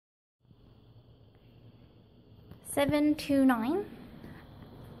729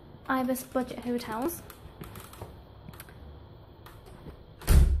 Ibis budget hotels.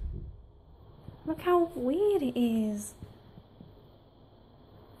 Look how weird it is.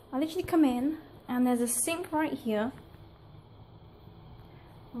 I literally come in and there's a sink right here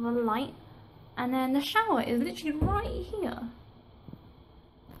with a light, and then the shower is literally right here.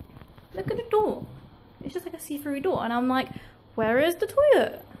 Look at the door. It's just like a see-through door, and I'm like, where is the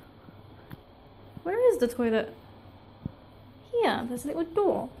toilet? Where is the toilet? Here, there's a little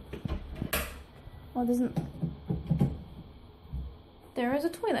door. Oh, there is a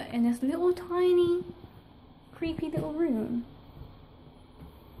toilet in this little tiny creepy little room.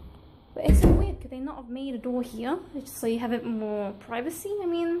 But it's so weird, could they not have made a door here just so you have it more privacy? I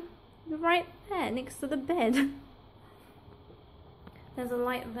mean, you're right there next to the bed. There's a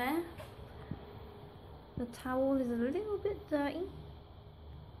light there. The towel is a little bit dirty.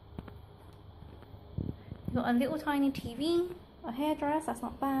 You've got a little tiny TV, a hairdress, that's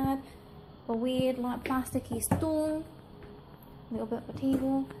not bad. A weird like plasticky stool, a little bit of a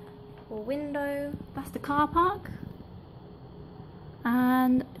table, a window, that's the car park.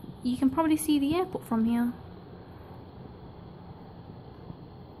 And you can probably see the airport from here.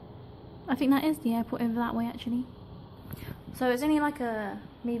 I think that is the airport over that way actually. So it's only like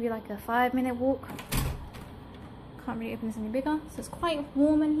maybe like a 5-minute walk. Can't really open this any bigger. So it's quite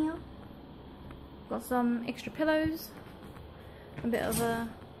warm in here. Got some extra pillows, a bit of a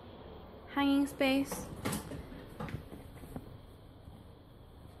hanging space,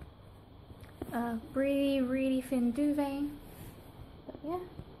 a really thin duvet. But yeah.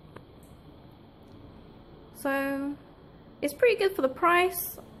 So it's pretty good for the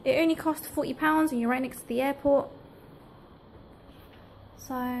price. It only costs £40 and you're right next to the airport.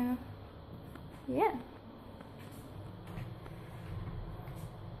 So yeah.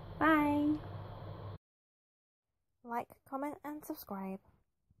 Bye. Like, comment and subscribe.